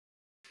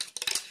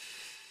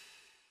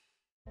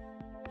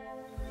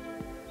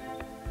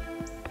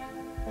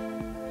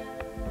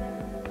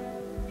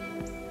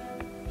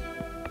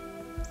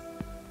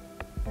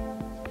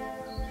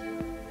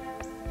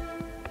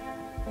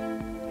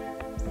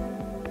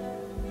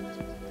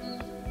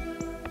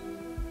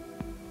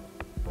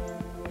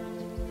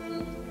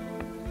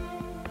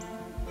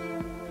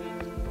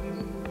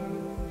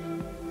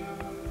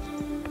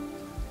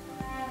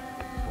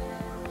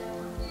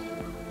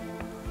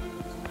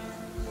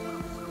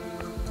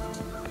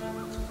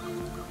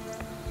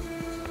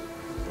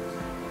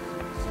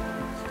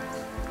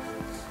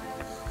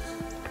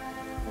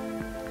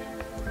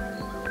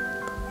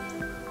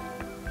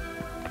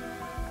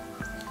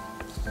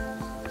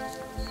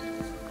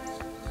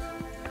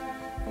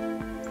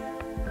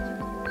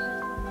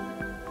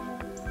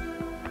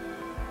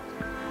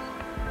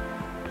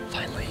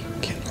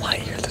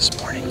this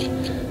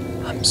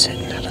morning. I'm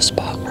sitting at the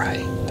spot where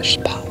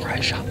I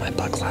shot my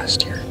buck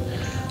last year.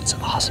 It's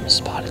an awesome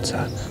spot. It's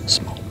a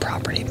small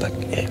property, but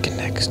it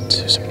connects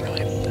to some really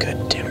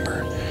good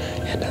timber,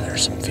 and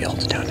there's some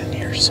fields down in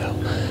here, so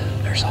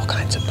there's all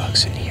kinds of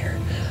bucks in here.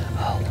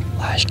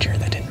 Last year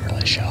they didn't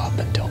really show up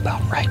until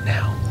about right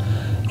now,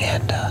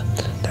 and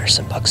there's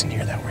some bucks in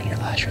here that were in here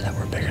last year that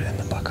were bigger than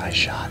the buck I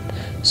shot,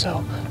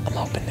 so I'm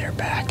hoping they're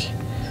back,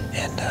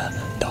 and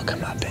they'll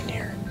come up in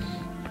here.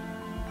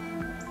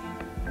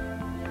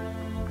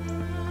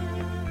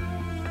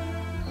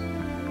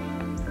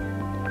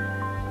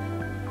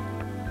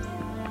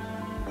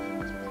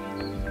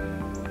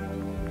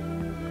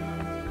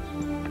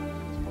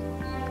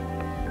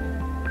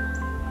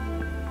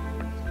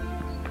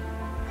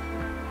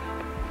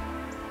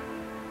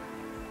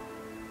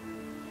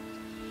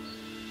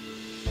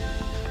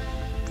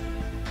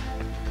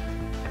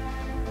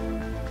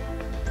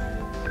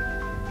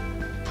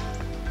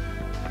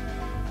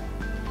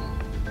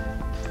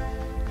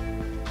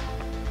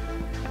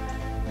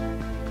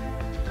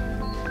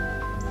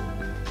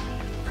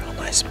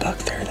 Nice buck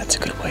there. That's a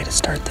good way to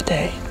start the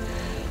day.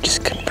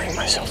 Just couldn't bring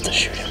myself to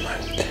shoot him.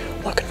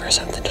 I'm looking for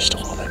something just a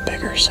little bit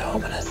bigger, so I'm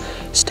gonna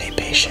stay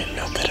patient and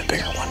hope that a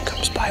bigger one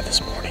comes by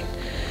this morning.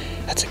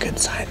 That's a good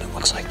sign. It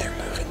looks like they're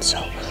moving, so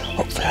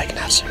hopefully I can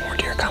have some more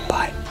deer come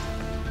by.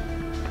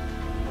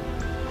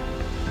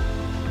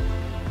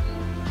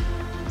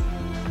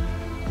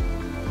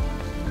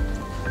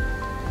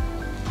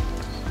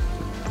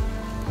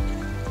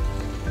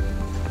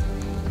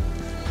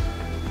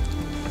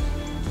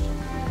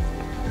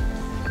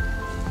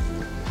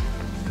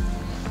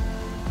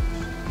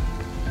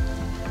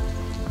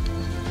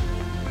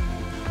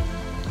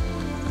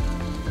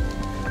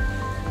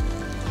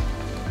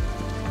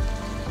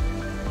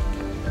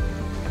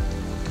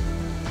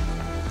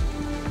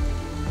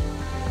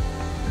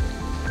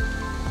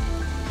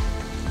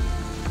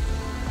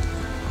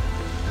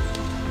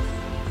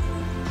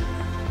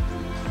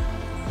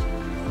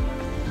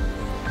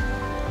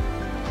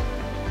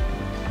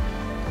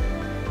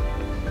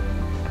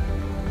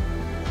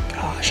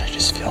 Gosh, I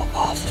just feel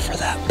awful for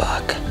that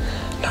buck.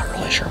 Not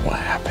really sure what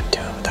happened to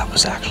him. That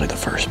was actually the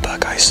first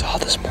buck I saw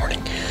this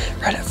morning,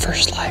 right at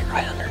first light,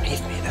 right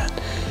underneath me, that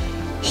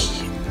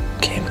he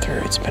came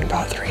through. It's been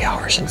about 3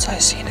 hours since I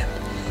seen him,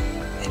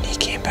 and he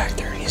came back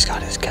there and he's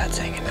got his guts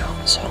hanging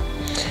out, so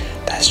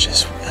that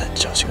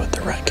shows you what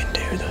the rut can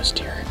do, those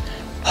deer.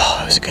 Oh,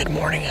 it was a good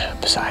morning.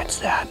 Besides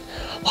that,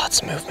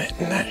 lots of movement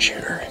in that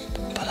shooter,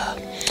 but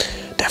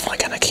definitely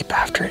gonna keep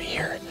after it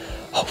here.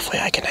 Hopefully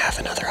I can have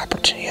another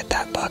opportunity at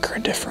that buck or a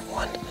different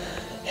one,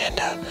 and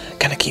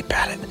gonna keep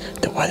at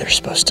it. The weather's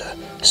supposed to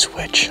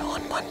switch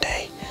on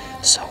Monday,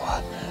 so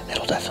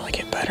it'll definitely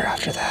get better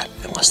after that,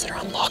 unless they're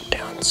on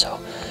lockdown, so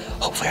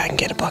hopefully I can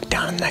get a buck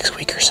down in the next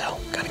week or so.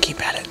 Gotta keep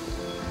at it.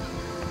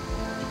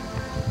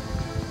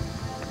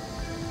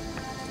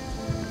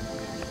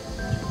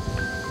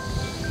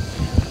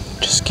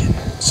 Just getting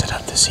set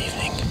up this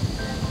evening.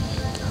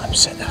 I'm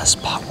sitting at a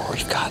spot where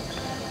we've got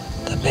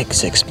the big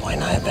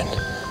 6-point. I've been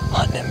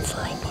hunting him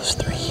for almost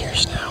 3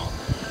 years now.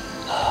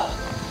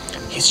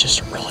 He's just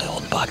a really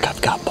old buck.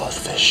 I've got both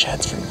of his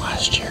sheds from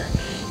last year.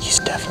 He's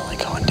definitely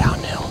going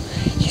downhill.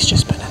 He's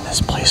just been in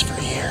this place for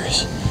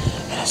years,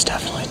 and it's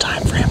definitely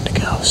time for him to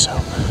go, so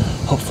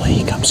hopefully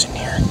he comes in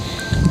here.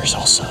 There's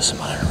also some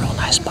other real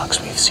nice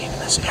bucks we've seen in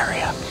this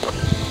area,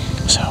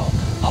 so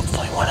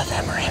hopefully one of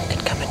them or him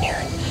can come in here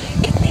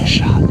and give me a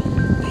shot.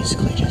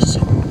 Basically just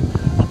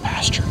a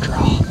pasture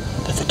draw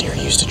that the deer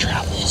used to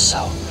travel, so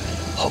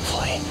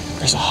hopefully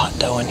there's a hot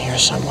doe in here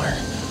somewhere,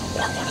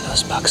 or one of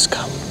those bucks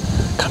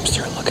comes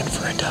through looking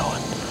for a doe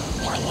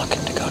or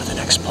looking to go to the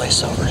next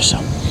place over, so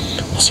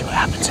we'll see what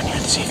happens in here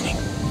this evening.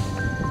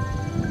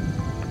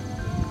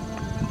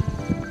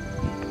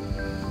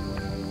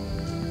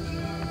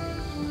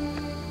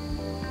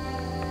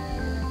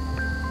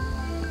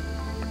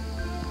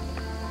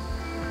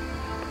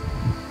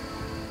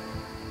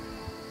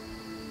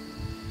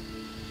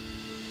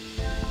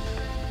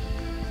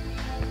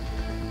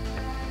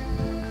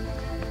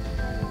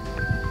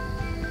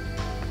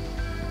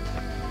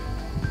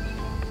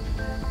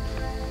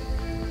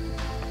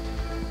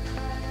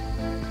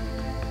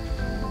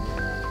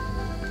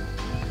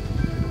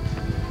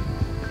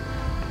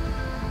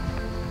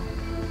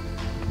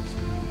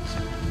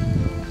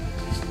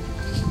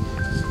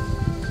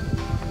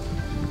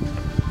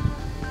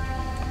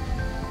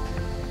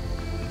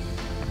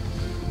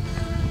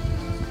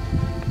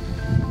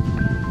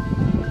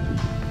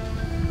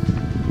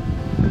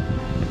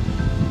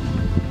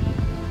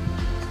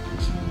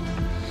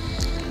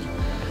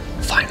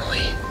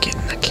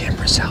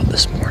 Out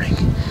this morning.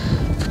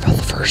 For about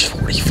the first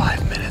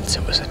 45 minutes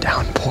it was a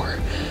downpour,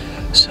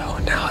 so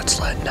now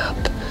it's letting up,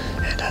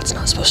 and it's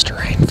not supposed to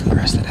rain for the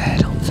rest of the day, I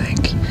don't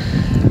think.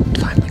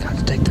 Finally got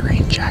to take the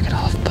rain jacket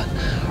off, but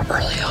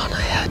early on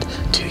I had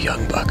 2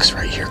 young bucks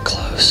right here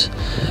close,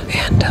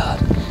 and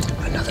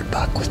another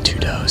buck with 2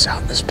 does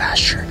out in this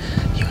pasture.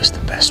 He was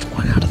the best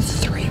one out of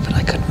the 3, but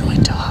I couldn't really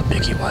tell how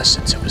big he was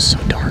since it was so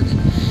dark.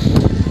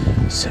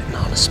 sitting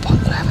on a spot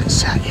that I haven't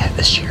sat yet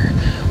this year.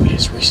 We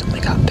just recently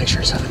got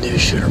pictures of a new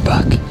shooter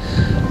buck.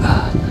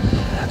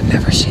 I've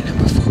never seen him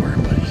before,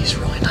 but he's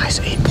really nice,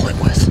 8-point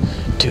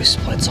with 2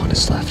 splits on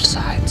his left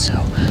side, so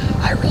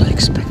I really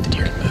expect the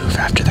deer to move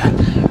after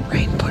that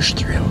rain pushed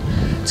through.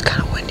 It's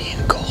kind of windy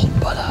and cold,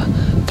 but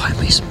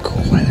finally some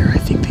cool weather. I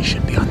think they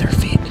should be on their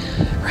feet.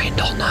 Rained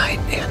all night,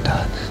 and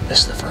this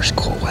is the first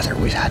cool weather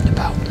we've had in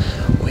about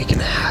a week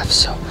and a half,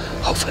 so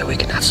hopefully we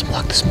can have some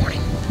luck this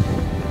morning.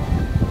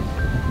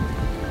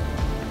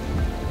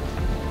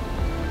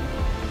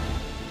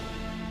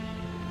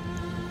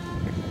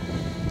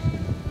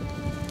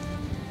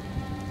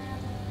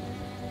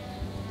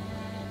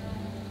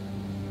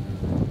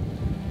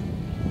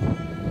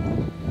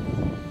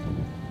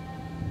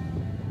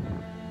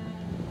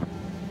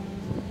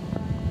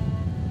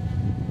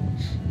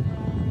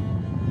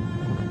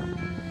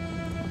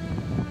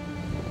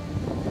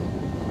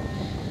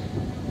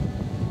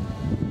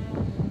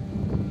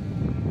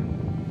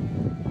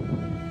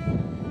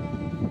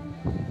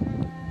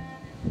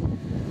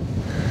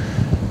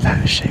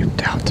 That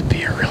shaped out to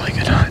be a really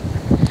good hunt.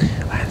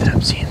 I ended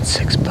up seeing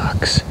 6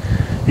 bucks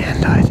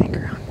and I think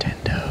around 10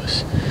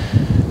 does.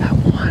 That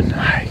one,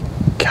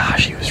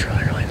 gosh, he was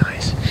really, really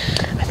nice.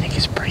 I think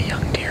he's a pretty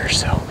young deer,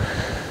 so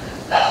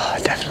I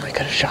definitely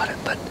could have shot him,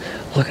 but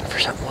looking for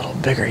something a little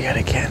bigger yet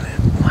again.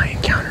 My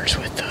encounters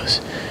with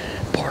those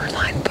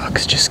borderline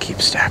bucks just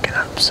keep stacking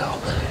up, so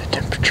the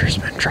temperature's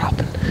been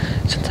dropping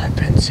since I've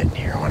been sitting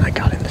here. When I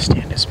got in the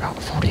stand, it's about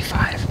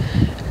 45,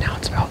 and now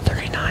it's about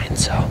 39,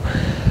 so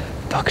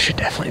bucks should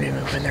definitely be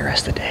moving the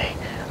rest of the day.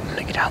 I'm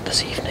gonna get out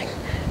this evening,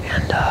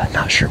 and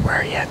not sure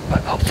where yet,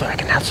 but hopefully I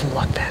can have some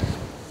luck then.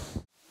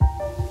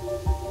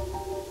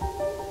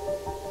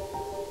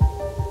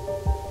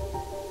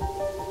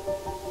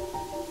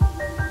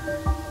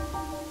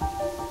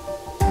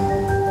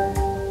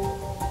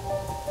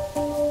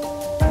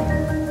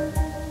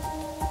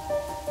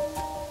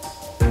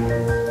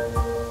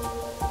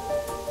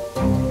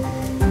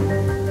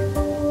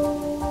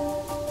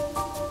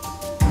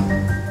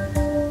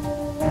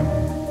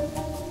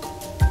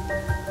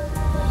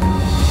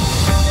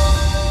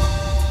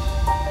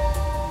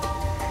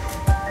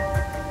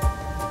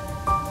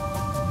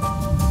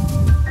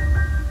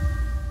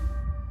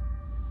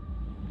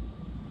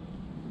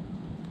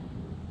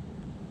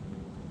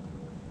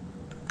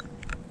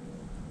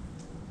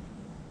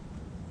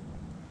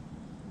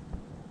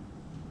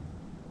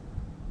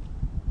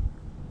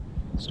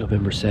 It's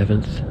November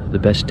 7th, the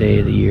best day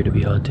of the year to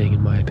be hunting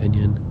in my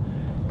opinion,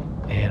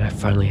 and I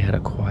finally had a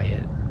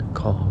quiet,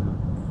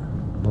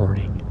 calm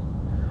morning.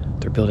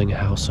 They're building a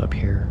house up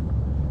here,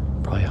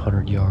 probably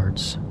 100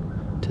 yards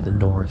to the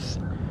north,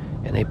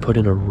 and they put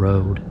in a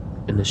road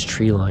in this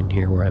tree line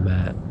here where I'm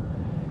at,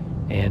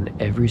 and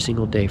every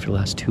single day for the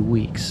last 2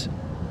 weeks,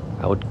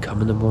 I would come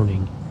in the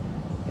morning,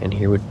 and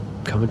here would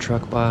come a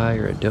truck by,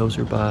 or a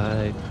dozer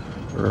by,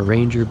 or a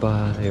ranger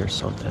by, or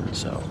something,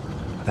 so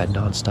I've had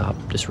non-stop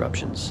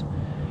disruptions.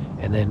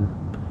 And then,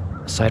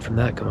 aside from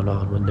that going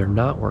on, when they're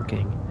not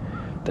working,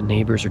 the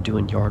neighbors are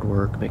doing yard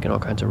work, making all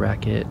kinds of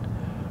racket,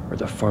 or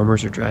the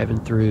farmers are driving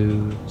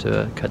through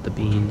to cut the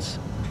beans.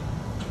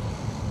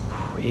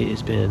 It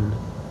has been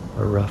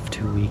a rough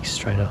 2 weeks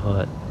trying to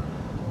hunt,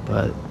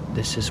 but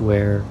this is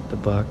where the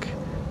buck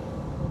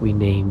we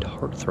named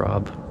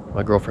Heartthrob.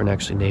 My girlfriend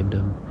actually named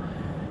him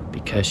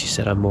because she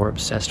said I'm more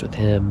obsessed with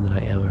him than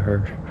I am with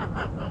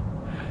her.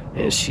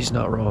 And she's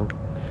not wrong.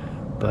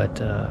 But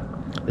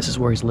this is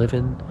where he's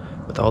living.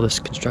 With all this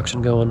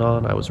construction going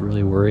on, I was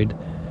really worried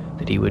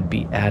that he would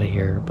be out of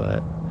here,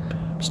 but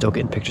I'm still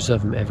getting pictures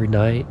of him every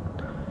night,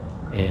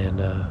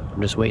 and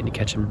I'm just waiting to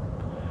catch him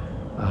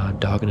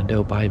dogging a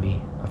doe by me.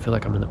 I feel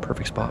like I'm in the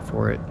perfect spot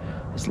for it,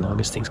 as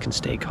long as things can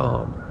stay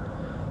calm.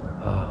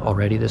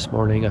 Already this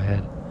morning, I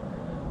had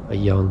a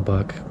young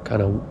buck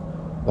kind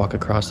of walk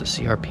across the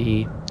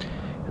CRP,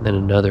 and then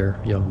another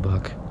young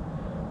buck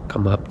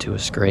come up to a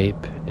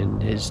scrape,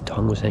 and his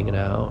tongue was hanging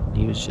out, and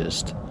he was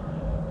just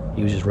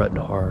rutting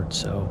hard,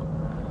 so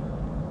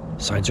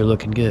signs are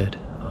looking good.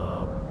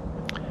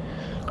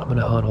 I'm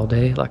gonna hunt all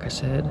day, like I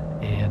said,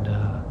 and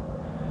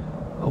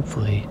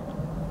hopefully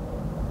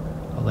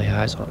I'll lay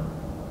eyes on him.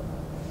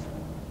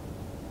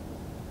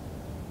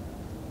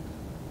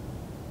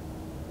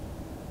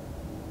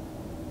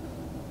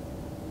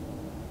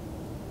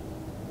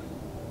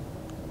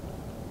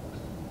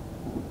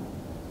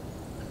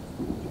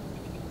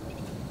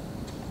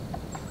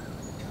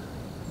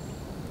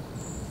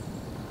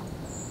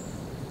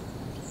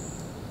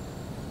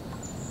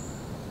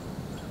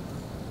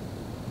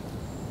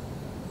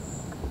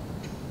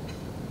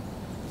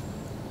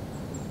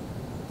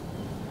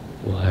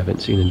 Well, I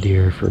haven't seen a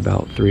deer for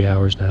about 3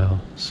 hours now,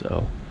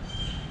 so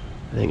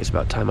I think it's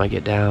about time I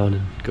get down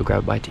and go grab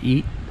a bite to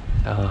eat.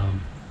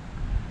 I'm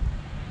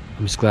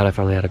just glad I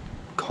finally had a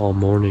calm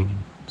morning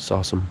and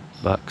saw some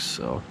bucks.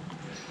 So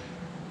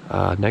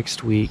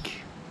next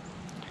week,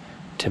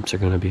 temps are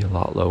going to be a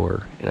lot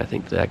lower, and I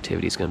think the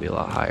activity is going to be a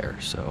lot higher.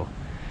 So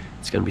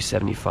it's going to be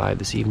 75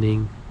 this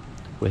evening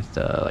with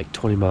like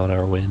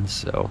 20-mile-an-hour winds.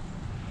 So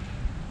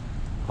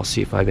I'll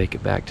see if I make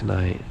it back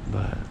tonight,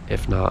 but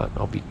if not,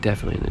 I'll be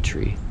definitely in the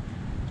tree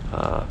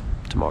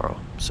tomorrow.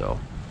 So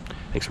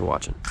thanks for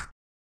watching.